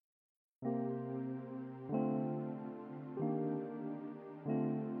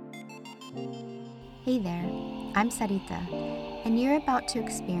Hey there, I'm Sarita, and you're about to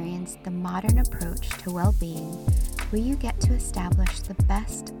experience the modern approach to well-being where you get to establish the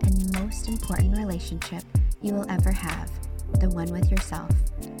best and most important relationship you will ever have, the one with yourself.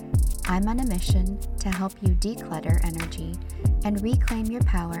 I'm on a mission to help you declutter energy and reclaim your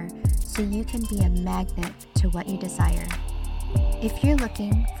power so you can be a magnet to what you desire. If you're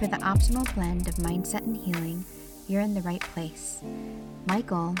looking for the optimal blend of mindset and healing, you're in the right place. My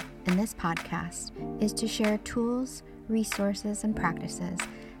goal in this podcast is to share tools, resources, and practices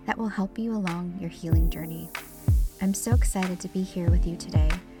that will help you along your healing journey. I'm so excited to be here with you today,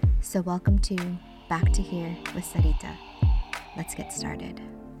 so welcome to Back to Here with Sarita. Let's get started.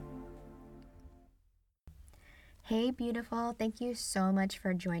 Hey, beautiful. Thank you so much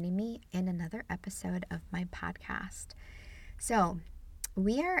for joining me in another episode of my podcast. So,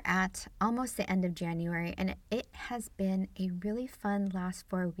 we are at almost the end of January, and it has been a really fun last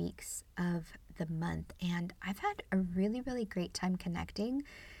 4 weeks of the month. And I've had a really, really great time connecting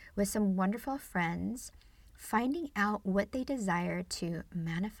with some wonderful friends, finding out what they desire to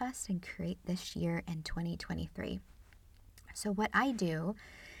manifest and create this year in 2023. So what I do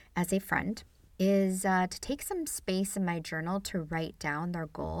as a friend is to take some space in my journal to write down their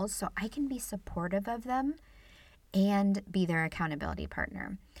goals so I can be supportive of them and be their accountability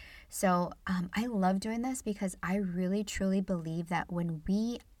partner. So I love doing this because I really truly believe that when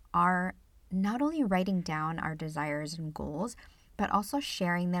we are not only writing down our desires and goals, but also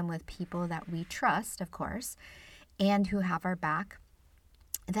sharing them with people that we trust, of course, and who have our back,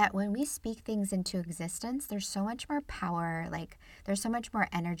 that when we speak things into existence, there's so much more power, there's so much more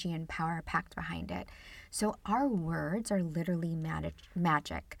energy and power packed behind it. So our words are literally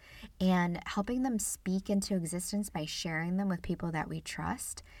magic, and helping them speak into existence by sharing them with people that we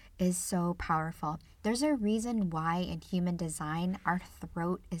trust is so powerful. There's a reason why in human design, our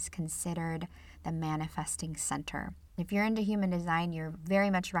throat is considered the manifesting center. If you're into human design, you're very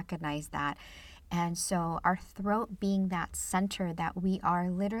much recognize that. And so our throat being that center that we are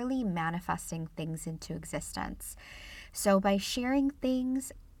literally manifesting things into existence. So by sharing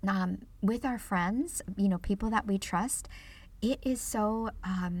things with our friends, people that we trust, it is so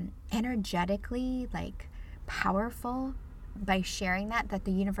energetically powerful by sharing that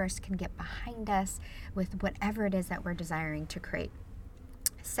the universe can get behind us with whatever it is that we're desiring to create.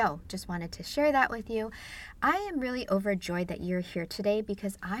 So just wanted to share that with you. I am really overjoyed that you're here today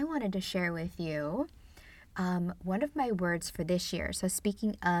because I wanted to share with you one of my words for this year. So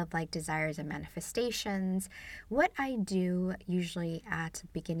speaking of desires and manifestations, what I do usually at the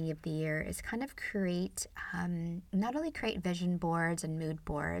beginning of the year is kind of create, not only create vision boards and mood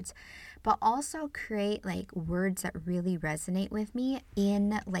boards, but also create words that really resonate with me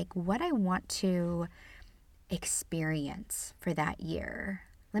in what I want to experience for that year.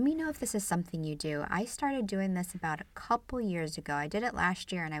 Let me know if this is something you do. I started doing this about a couple years ago. I did it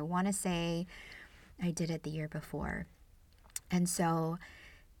last year, and I want to say I did it the year before. And so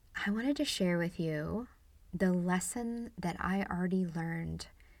I wanted to share with you the lesson that I already learned,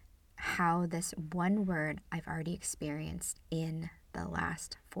 how this one word I've already experienced in the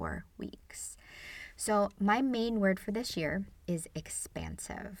last 4 weeks. So my main word for this year is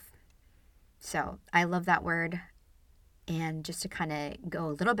expansive. So I love that word. And just to kind of go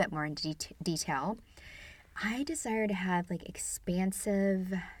a little bit more into detail, I desire to have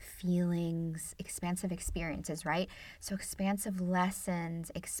expansive feelings, expansive experiences, right? So expansive lessons,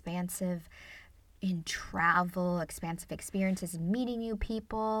 expansive in travel, expansive experiences in meeting new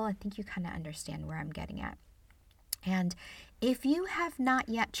people. I think you kind of understand where I'm getting at. And if you have not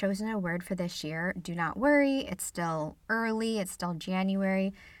yet chosen a word for this year, do not worry. It's still early. It's still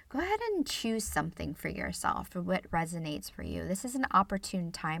January. Go ahead and choose something for yourself, for what resonates for you. This is an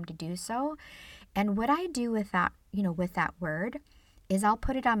opportune time to do so. And what I do with that, with that word is I'll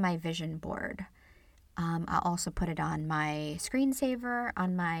put it on my vision board. I'll also put it on my screensaver,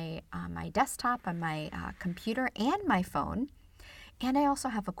 on my desktop, on my computer, and my phone. And I also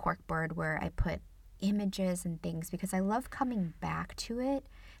have a cork board where I put images and things because I love coming back to it.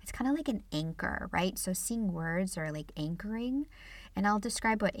 It's kind of like an anchor, right? So seeing words are like anchoring, and I'll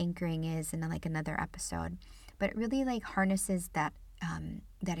describe what anchoring is in another episode. But it really harnesses that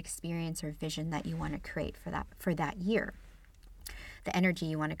that experience or vision that you want to create for that year, the energy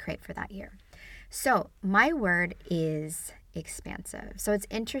you want to create for that year. So my word is expansive. So it's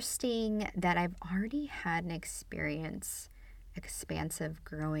interesting that I've already had an expansive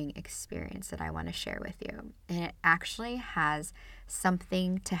growing experience that I want to share with you. And it actually has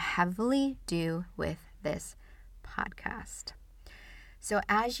something to heavily do with this podcast. So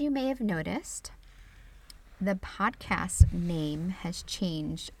as you may have noticed, the podcast name has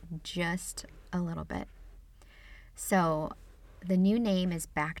changed just a little bit. So the new name is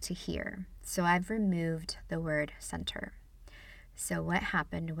back to here. So I've removed the word center. So what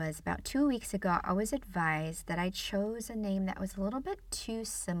happened was about 2 weeks ago, I was advised that I chose a name that was a little bit too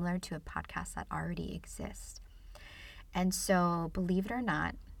similar to a podcast that already exists. And so, believe it or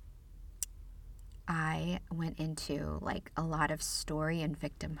not, I went into like a lot of story and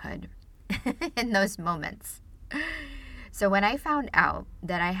victimhood in those moments. So when I found out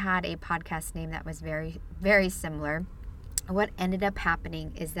that I had a podcast name that was very, very similar, what ended up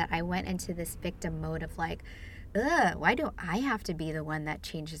happening is that I went into this victim mode of like, ugh, why do I have to be the one that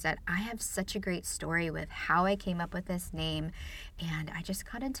changes it? I have such a great story with how I came up with this name. And I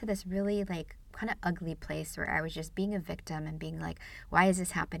just got into this really like kind of ugly place where I was just being a victim and being like, why is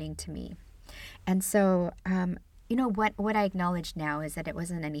this happening to me? And so, what I acknowledge now is that it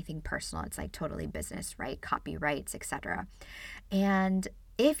wasn't anything personal. It's like totally business, right? Copyrights, etc. And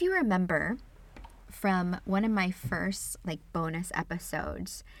if you remember from one of my first like bonus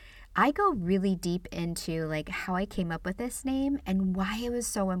episodes, I go really deep into like how I came up with this name and why it was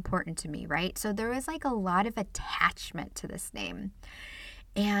so important to me, right? So there was like a lot of attachment to this name.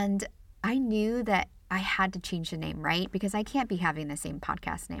 And I knew that I had to change the name, right? Because I can't be having the same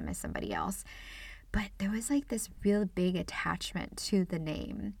podcast name as somebody else. But there was like this real big attachment to the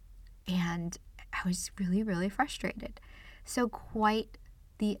name. And I was really, really frustrated. So quite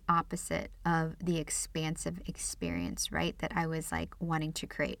the opposite of the expansive experience, right? That I was like wanting to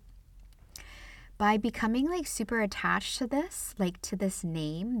create. By becoming like super attached to this, like to this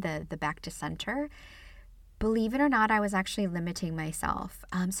name, the back to center, believe it or not, I was actually limiting myself.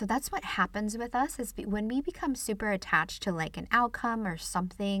 So that's what happens with us is when we become super attached to like an outcome or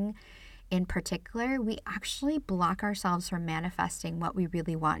something in particular, we actually block ourselves from manifesting what we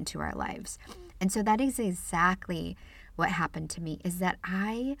really want into our lives. And so that is exactly what happened to me, is that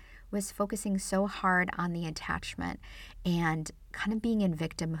I was focusing so hard on the attachment and kind of being in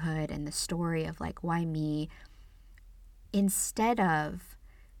victimhood and the story of like, why me, instead of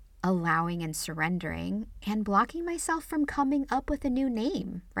allowing and surrendering and blocking myself from coming up with a new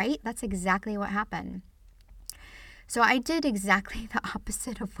name, right? That's exactly what happened. So I did exactly the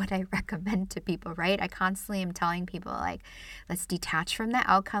opposite of what I recommend to people, right? I constantly am telling people like, let's detach from the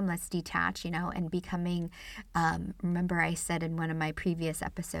outcome, let's detach, and becoming, remember I said in one of my previous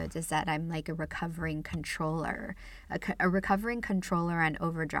episodes is that I'm like a recovering controller, a recovering controller on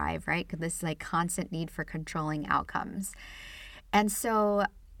overdrive, right? This like constant need for controlling outcomes. And so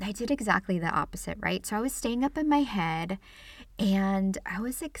I did exactly the opposite, right? So I was staying up in my head and I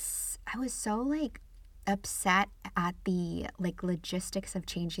was so like upset at the like logistics of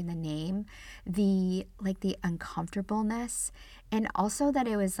changing the name, the uncomfortableness, and also that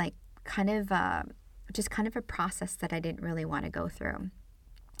it was like kind of a process that I didn't really want to go through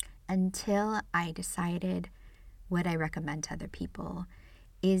until I decided what I recommend to other people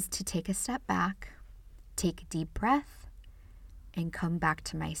is to take a step back, take a deep breath, and come back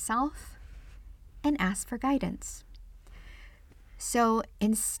to myself and ask for guidance. So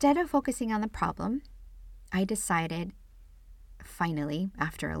instead of focusing on the problem, I decided finally,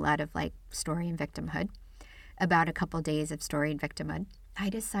 after a lot of like story and victimhood, about a couple days of story and victimhood, I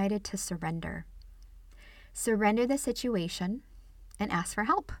decided to surrender the situation and ask for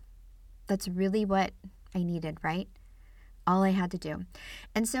help. That's really what I needed, right? All I had to do.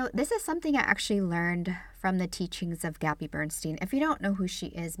 And so this is something I actually learned from the teachings of Gabby Bernstein. If you don't know who she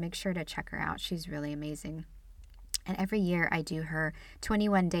is, make sure to check her out. She's really amazing. And every year I do her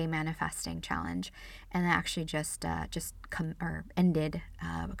 21-day manifesting challenge, and that actually just ended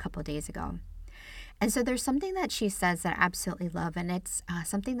a couple of days ago. And so there's something that she says that I absolutely love, and it's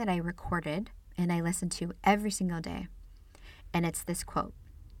something that I recorded and I listen to every single day. And it's this quote: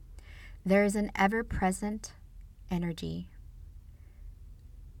 "There is an ever-present energy.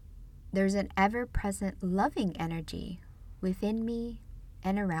 There's an ever-present loving energy within me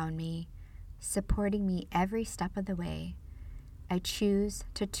and around me, supporting me every step of the way. I choose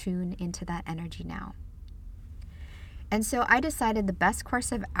to tune into that energy now." And so I decided the best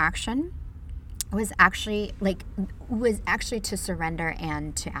course of action was actually to surrender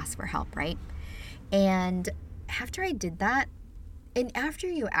and to ask for help, right? And after I did that, and after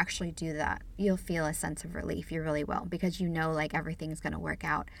you actually do that, you'll feel a sense of relief. You really will, because like everything's going to work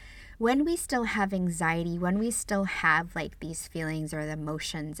out. When we still have anxiety, when we still have like these feelings or the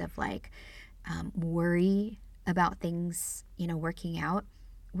emotions of like worry about things, working out,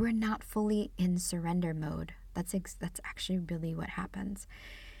 we're not fully in surrender mode. That's actually really what happens.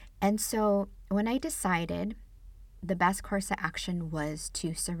 And so when I decided the best course of action was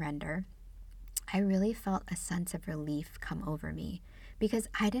to surrender, I really felt a sense of relief come over me, because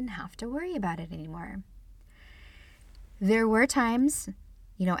I didn't have to worry about it anymore. There were times,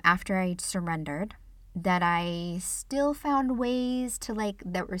 after I surrendered, that I still found ways to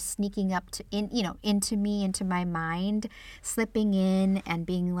that were sneaking up into me, into my mind, slipping in and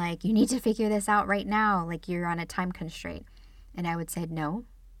being like, you need to figure this out right now. Like you're on a time constraint. And I would say, no,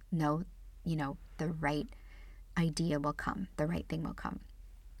 the right idea will come. The right thing will come.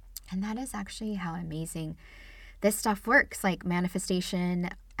 And that is actually how amazing this stuff works, like manifestation,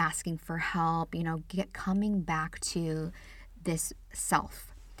 asking for help, coming back to this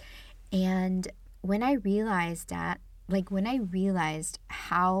self. And when I realized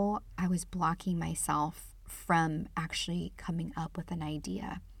how I was blocking myself from actually coming up with an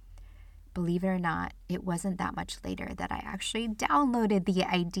idea, believe it or not, it wasn't that much later that I actually downloaded the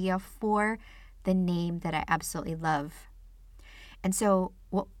idea for the name that I absolutely love. And so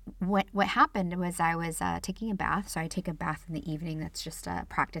what happened was I was taking a bath. So I take a bath in the evening. That's just a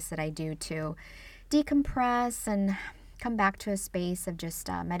practice that I do to decompress and come back to a space of just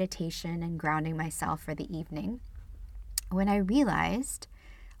meditation and grounding myself for the evening. When I realized,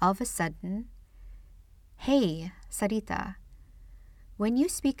 all of a sudden, hey, Sarita, when you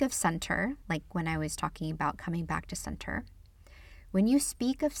speak of center, like when I was talking about coming back to center, when you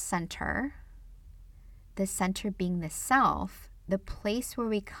speak of center, the center being the self, the place where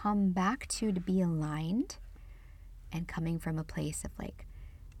we come back to be aligned and coming from a place of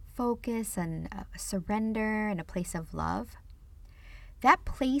focus and surrender and a place of love, that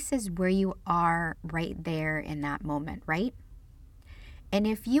place is where you are right there in that moment, right? And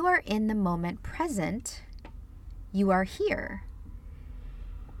if you are in the moment present, you are here.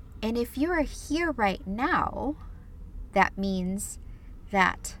 And if you are here right now, that means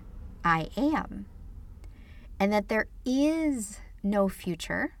that I am. And that there is no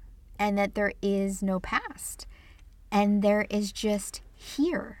future, and that there is no past, and there is just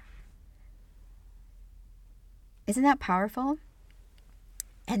here. Isn't that powerful?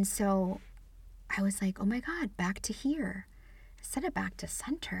 And so I was like, oh my God, back to here. Instead of back to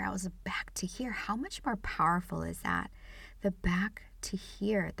center, I was back to here. How much more powerful is that? The back to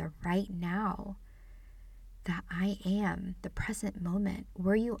here, the right now, that I am, the present moment,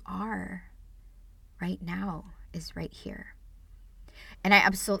 where you are right now is right here. And I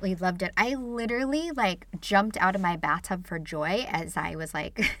absolutely loved it. I literally jumped out of my bathtub for joy as I was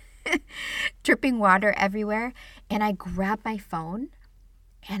dripping water everywhere. And I grabbed my phone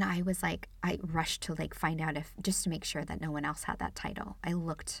and I was I rushed to find out just to make sure that no one else had that title. I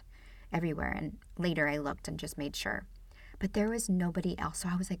looked everywhere and later I looked and just made sure. But there was nobody else. So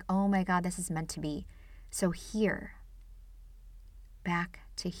I was like, oh my God, this is meant to be. So here, back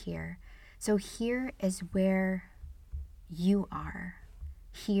to here. So here is where you are.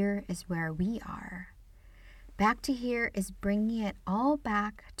 Here is where we are. Back to here is bringing it all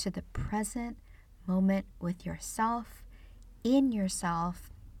back to the present moment with yourself, in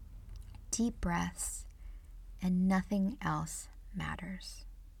yourself, deep breaths, and nothing else matters.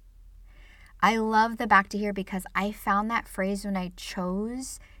 I love the back to here because I found that phrase when I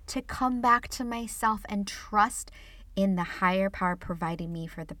chose to come back to myself and trust in the higher power providing me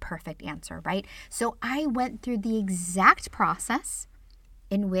for the perfect answer, right? So I went through the exact process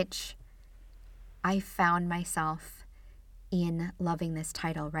in which I found myself in loving this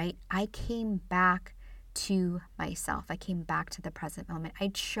title, right? I came back to myself. I came back to the present moment. I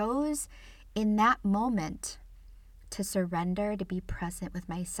chose in that moment to surrender, to be present with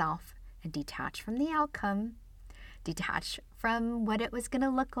myself and detach from the outcome, detach from what it was going to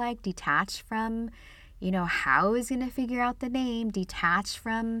look like, detach from how I was going to figure out the name, detach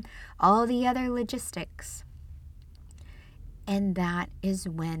from all the other logistics. And that is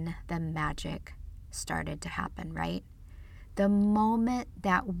when the magic started to happen, right? The moment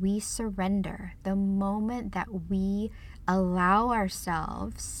that we surrender, the moment that we allow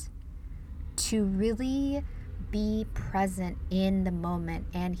ourselves to really be present in the moment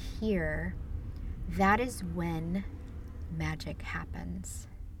and here, that is when magic happens.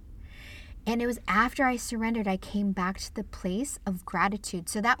 And it was after I surrendered, I came back to the place of gratitude.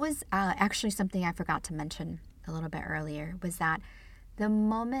 So that was actually something I forgot to mention a little bit earlier, was that the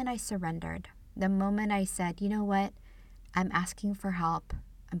moment I surrendered, the moment I said, you know what, I'm asking for help.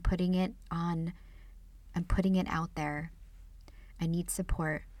 I'm putting it out there. I need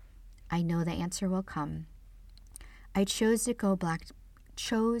support. I know the answer will come. I chose to come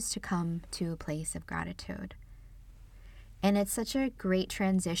to a place of gratitude. And it's such a great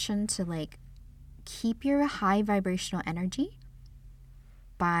transition to keep your high vibrational energy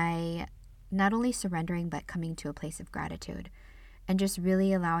by not only surrendering, but coming to a place of gratitude and just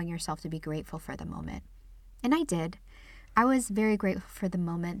really allowing yourself to be grateful for the moment. And I did. I was very grateful for the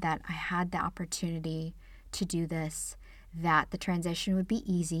moment that I had the opportunity to do this, that the transition would be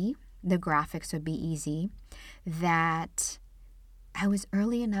easy, the graphics would be easy, that I was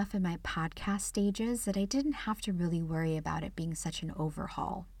early enough in my podcast stages that I didn't have to really worry about it being such an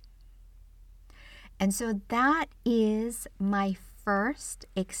overhaul. And so that is my first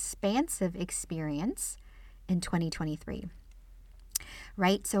expansive experience in 2023.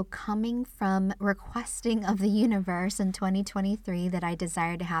 Right? So coming from requesting of the universe in 2023 that I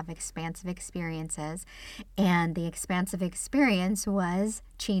desired to have expansive experiences, and the expansive experience was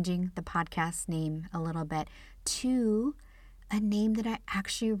changing the podcast name a little bit to a name that I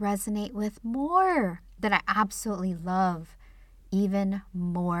actually resonate with more, that I absolutely love, even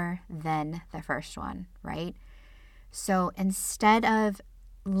more than the first one, right? So instead of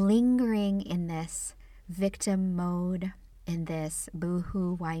lingering in this victim mode, in this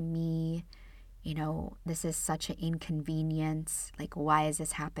boo-hoo, why me, this is such an inconvenience, like why is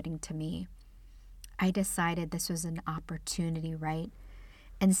this happening to me? I decided this was an opportunity, right?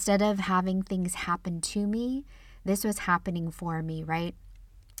 Instead of having things happen to me, this was happening for me, right?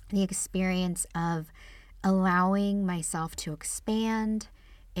 The experience of allowing myself to expand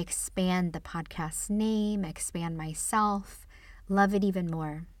the podcast name, expand myself, love it even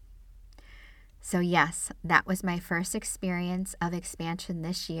more. So yes, that was my first experience of expansion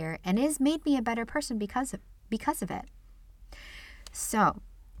this year, and it has made me a better person because of it. So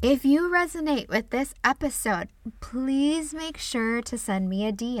if you resonate with this episode, please make sure to send me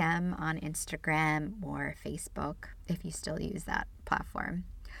a DM on Instagram or Facebook if you still use that platform.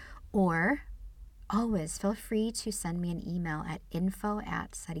 Or always feel free to send me an email at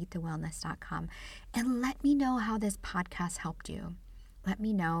info@saritawellness.com and let me know how this podcast helped you. Let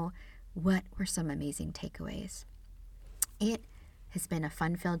me know what were some amazing takeaways. It has been a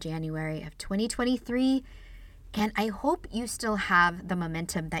fun-filled January of 2023, and I hope you still have the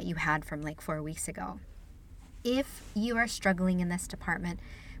momentum that you had from like 4 weeks ago. If you are struggling in this department,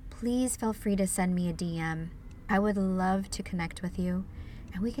 please feel free to send me a DM. I would love to connect with you,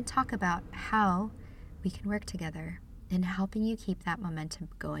 and we can talk about how we can work together in helping you keep that momentum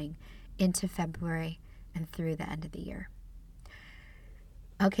going into February and through the end of the year.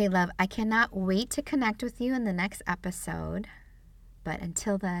 Okay, love, I cannot wait to connect with you in the next episode. But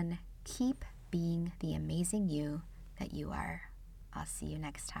until then, keep being the amazing you that you are. I'll see you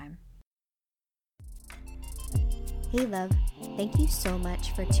next time. Hey, love, thank you so much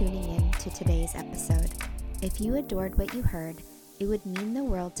for tuning in to today's episode. If you adored what you heard, it would mean the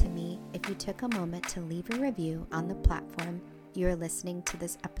world to me if you took a moment to leave a review on the platform you are listening to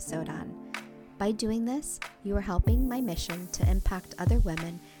this episode on. By doing this, you are helping my mission to impact other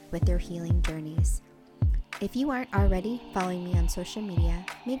women with their healing journeys. If you aren't already following me on social media,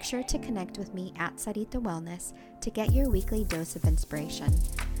 make sure to connect with me at Sarita Wellness to get your weekly dose of inspiration.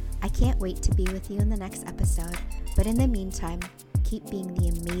 I can't wait to be with you in the next episode, but in the meantime, keep being the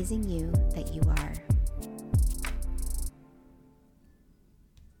amazing you that you are.